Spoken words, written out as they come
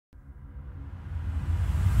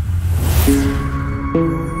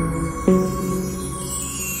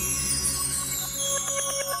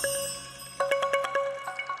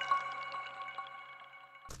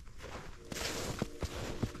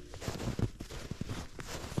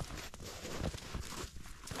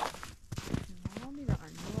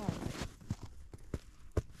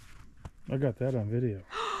I got that on video.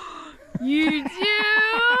 You do?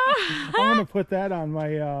 I'm gonna put that on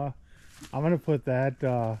my on my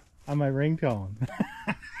ringtone.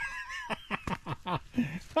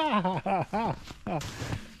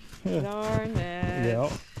 Darn it.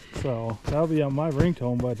 Yep. So that'll be on my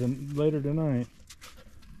ringtone by later tonight.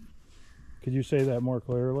 Could you say that more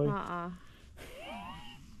clearly?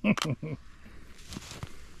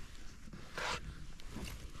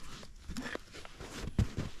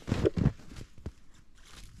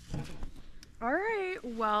 All right,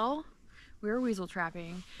 well, we were weasel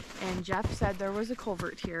trapping, and Jeff said there was a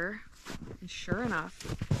culvert here. And sure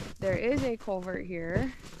enough, there is a culvert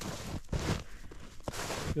here.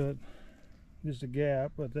 Got just a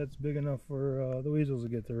gap, but that's big enough for the weasels to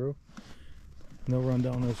get through. And they'll run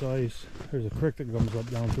down this ice. There's a creek that comes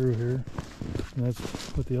up down through here. And that's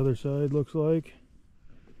what the other side looks like.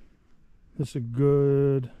 This is a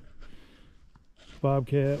good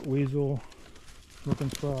bobcat, weasel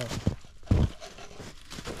looking spot.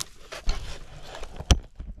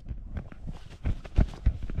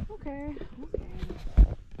 Okay.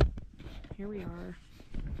 Here we are.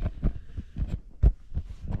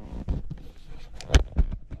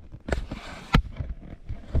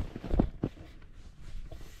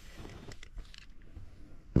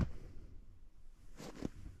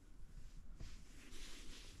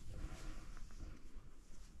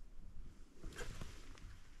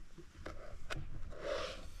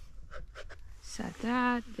 Set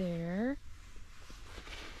that there.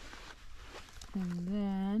 And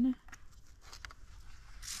then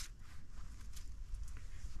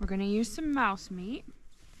we're going to use some mouse meat.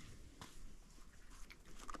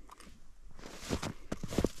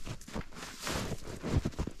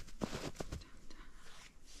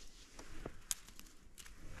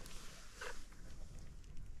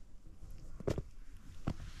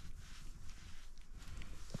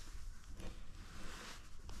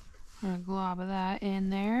 Put a glob of that in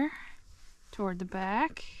there toward the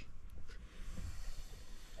back.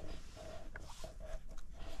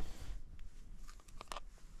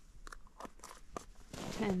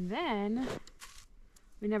 And then,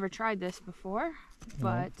 we never tried this before,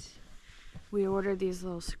 but we ordered these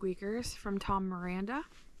little squeakers from Tom Miranda.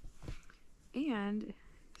 And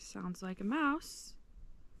sounds like a mouse.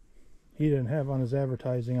 He didn't have on his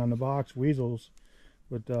advertising on the box weasels,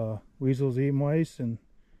 but weasels eat mice, and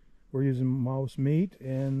we're using mouse meat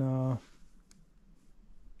and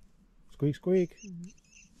squeak squeak.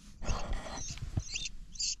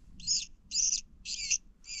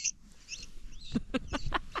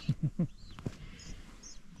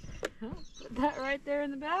 Put that right there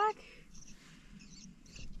in the back.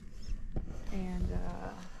 And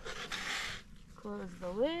close the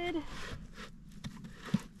lid.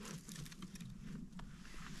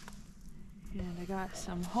 And I got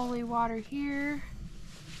some holy water here.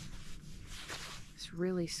 It's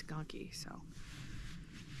really skunky, so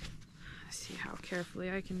let's see how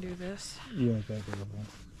carefully I can do this. You ain't that careful.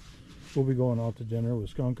 We'll be going out to dinner with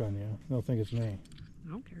skunk on you. They'll think it's me.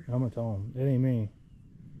 I don't care. I'm gonna tell them it ain't me.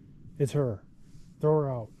 It's her. Throw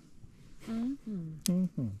her out. It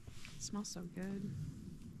smells so good.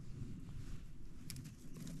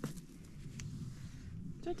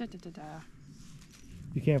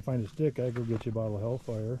 You can't find a stick, I go get you a bottle of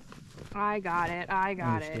Hellfire. I got it. I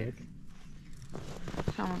got it. Stick.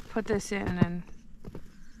 So I'm gonna put this in and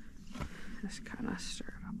just kind of stir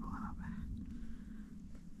it up a little bit.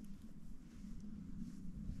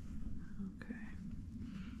 Okay.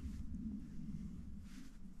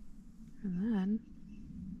 And then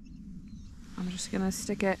I'm just gonna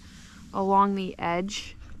stick it along the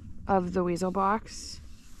edge of the weasel box.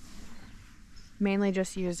 Mainly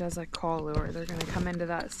just used as a call lure. They're gonna come into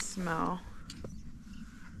that smell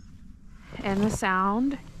and the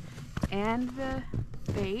sound and the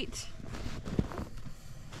bait,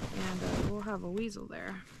 and we'll have a weasel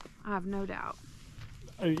there. I have no doubt.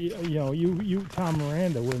 You know, you Tom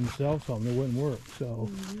Miranda wouldn't sell something that wouldn't work. So,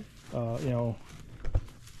 you know,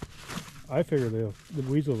 I figure the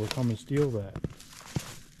weasel will come and steal that.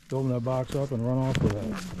 Open that box up and run off with that.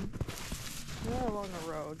 We're along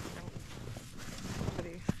the road, so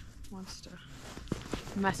nobody wants to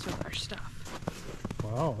mess with our stuff.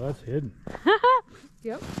 Wow, that's hidden.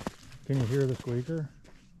 Yep. Can you hear the squeaker?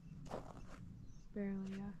 Barely,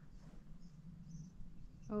 yeah.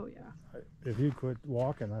 Oh, yeah. If you quit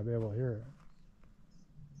walking, I'd be able to hear it.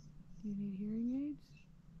 Do you need hearing aids?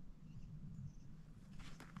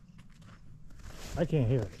 I can't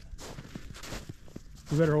hear it.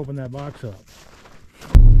 You better open that box up.